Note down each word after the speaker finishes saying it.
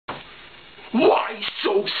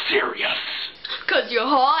so serious? 'Cause you're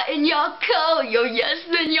hot and you're cold, you're yes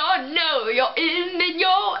then you're no, you're in then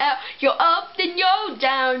you're out, you're up then you're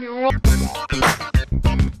down, you're wrong.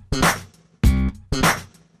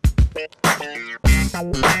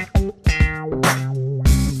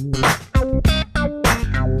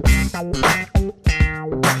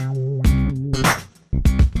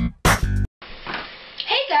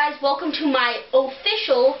 Hey guys, welcome to my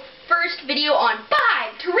official first video on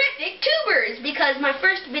 5 terrific tubers, because my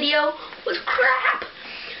first video was crap.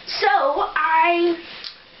 So I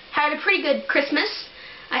had a pretty good Christmas.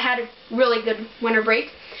 I had a really good winter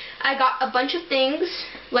break. I got a bunch of things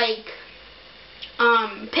like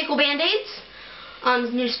pickle band-aids,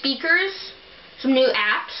 new speakers, some new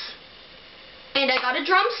apps, and I got a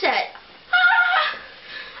drum set. Ah!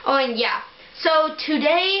 Oh, and yeah. So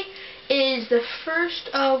today is the first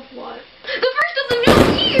of what? The first of the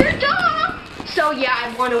new year, duh! So yeah,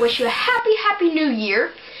 I want to wish you a happy new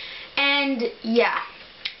year. And yeah.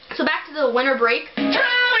 So back to the winter break.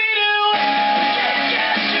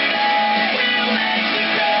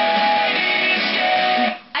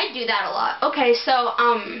 I do that a lot. Okay, so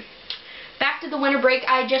back to the winter break.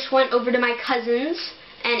 I just went over to my cousins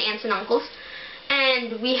and aunts and uncles,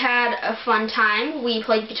 and we had a fun time. We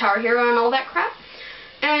played Guitar Hero and all that crap.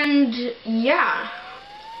 And yeah,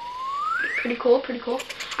 pretty cool, pretty cool.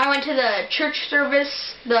 I went to the church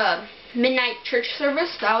service, the midnight church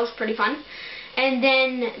service. That was pretty fun. And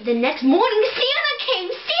then the next morning, Santa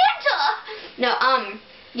came. Santa! No,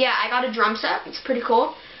 yeah, I got a drum set. It's pretty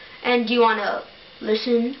cool. And do you want to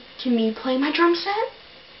listen to me play my drum set?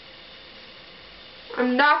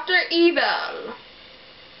 I'm Dr. Evil.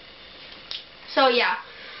 So yeah,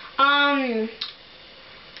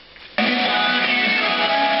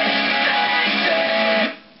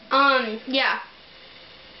 yeah,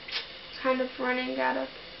 kind of running out of.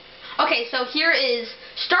 Okay, so here is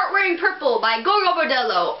Start Wearing Purple by Gogol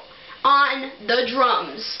Bordello on the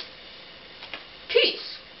drums.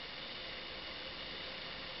 Peace.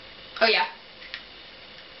 Oh yeah.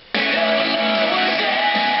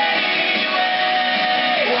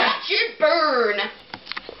 Watch it burn.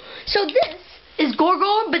 So this is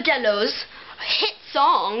Gogol Bordello's hit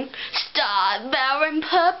song, Start Wearing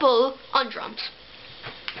Purple, on drums.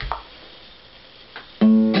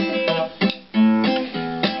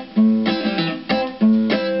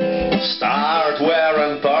 Start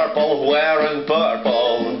wearing purple, wearing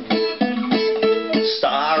purple.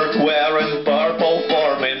 Start wearing purple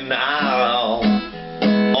for me now.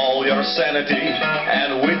 All your sanity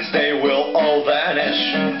and weeds, they will all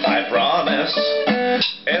vanish, I promise.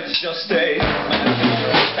 It's just a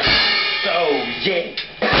so yeah.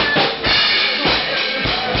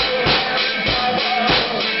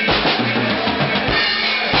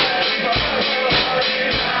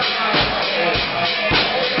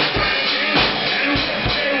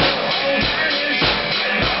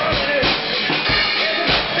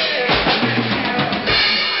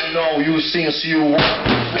 You since you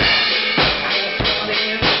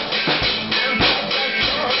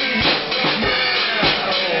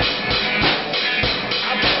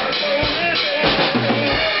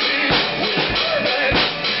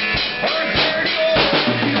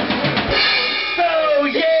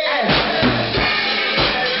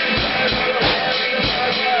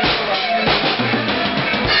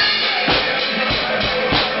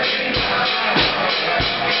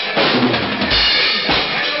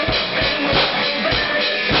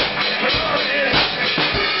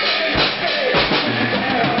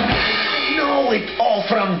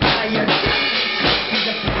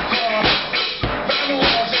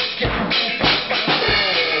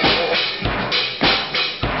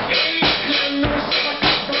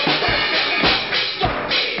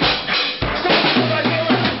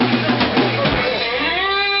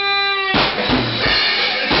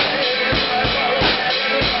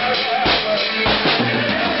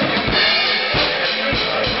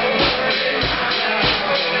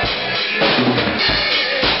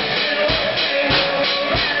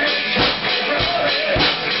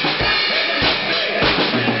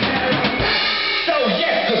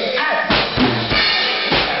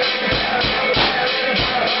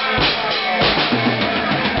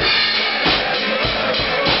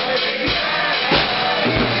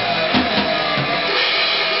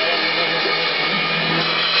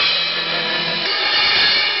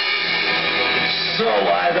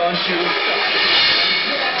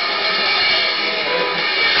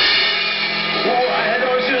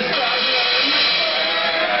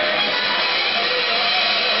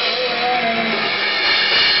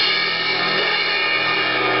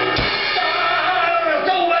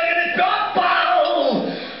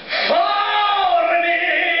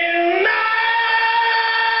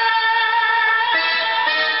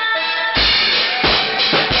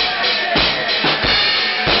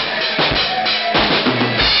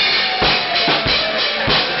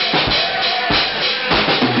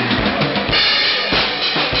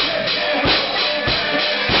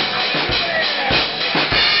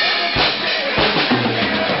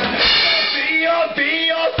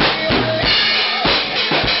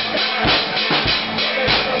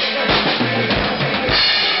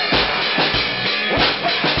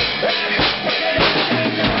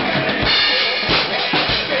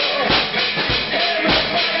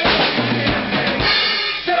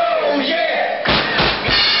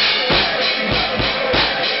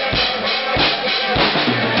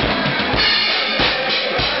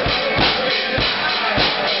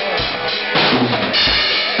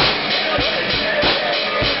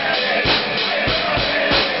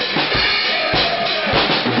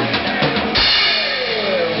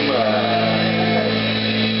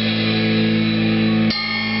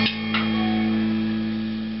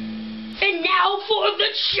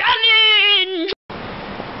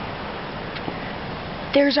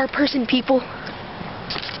There's our person, people.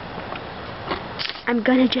 I'm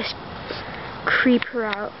gonna just creep her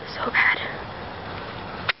out so bad.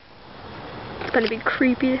 It's gonna be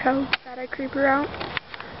creepy how bad I creep her out.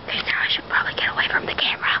 Okay, now I should probably get away from the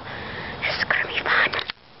camera. This is gonna be fun.